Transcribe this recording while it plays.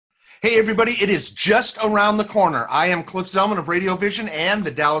Hey, everybody, it is just around the corner. I am Cliff Zellman of Radio Vision and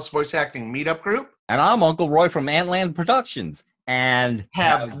the Dallas Voice Acting Meetup Group. And I'm Uncle Roy from Antland Productions. And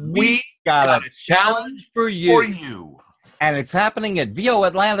Have we got a challenge for you. you? And it's happening at VO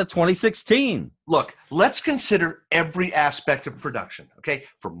Atlanta 2016. Look, let's consider every aspect of production, okay?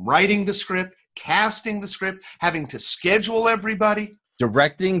 From writing the script, casting the script, having to schedule everybody.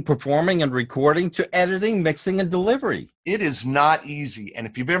 Directing, performing, and recording to editing, mixing, and delivery. It is not easy. And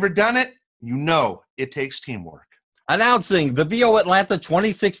if you've ever done it, you know it takes teamwork. Announcing the VO Atlanta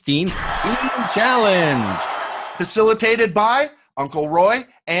 2016 Team Challenge. Facilitated by Uncle Roy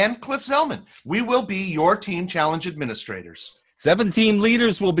and Cliff Zellman. We will be your Team Challenge administrators. 7 team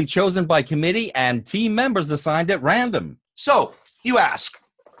leaders will be chosen by committee and team members assigned at random. So, you ask,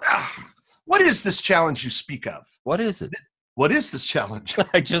 what is this challenge you speak of? What is it? What is this challenge?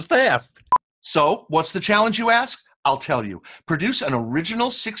 I just asked. So, what's the challenge, you ask? I'll tell you. Produce an original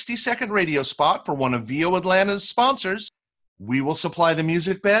 60-second radio spot for one of VO Atlanta's sponsors. We will supply the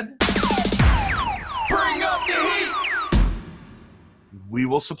music bed. Bring up the heat! We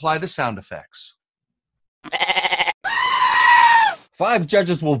will supply the sound effects. 5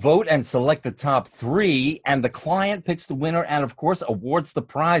 judges will vote and select the top 3, and the client picks the winner and, of course, awards the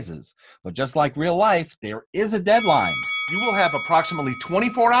prizes. But just like real life, there is a deadline. You will have approximately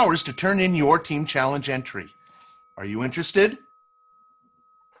 24 hours to turn in your Team Challenge entry. Are you interested?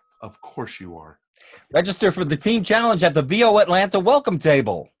 Of course you are. Register for the Team Challenge at the VO Atlanta welcome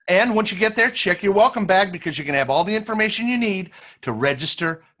table. And once you get there, check your welcome bag because you're going to have all the information you need to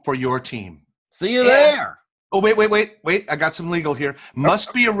register for your team. See you there. Oh, wait. I got some legal here.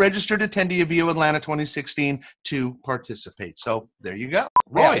 Must be a registered attendee of VO Atlanta 2016 to participate. So there you go.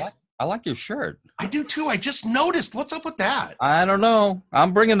 Roy. Hey, I like your shirt. I do too. I just noticed. What's up with that? I don't know.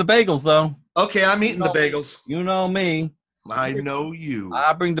 I'm bringing the bagels, though. Okay, I'm eating the bagels. You know me. I know you.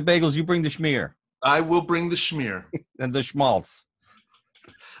 I bring the bagels. You bring the schmear. I will bring the schmear. And the schmaltz.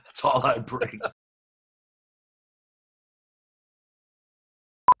 That's all I bring.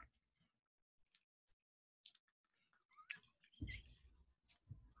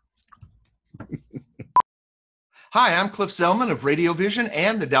 Hi, I'm Cliff Zellman of Radio Vision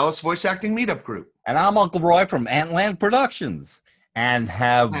and the Dallas Voice Acting Meetup Group. And I'm Uncle Roy from Antland Productions. And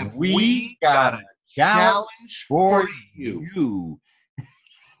have we got a challenge for you?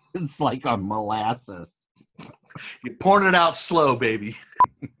 It's like a molasses. You're pouring it out slow, baby.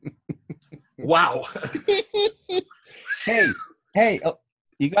 Wow. Hey,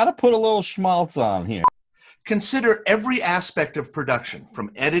 you got to put a little schmaltz on here. Consider every aspect of production,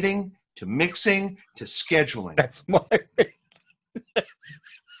 from editing to mixing to scheduling. That's my.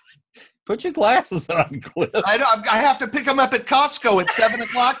 Put your glasses on, Cliff. I have to pick them up at Costco at 7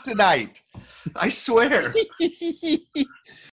 o'clock tonight. I swear.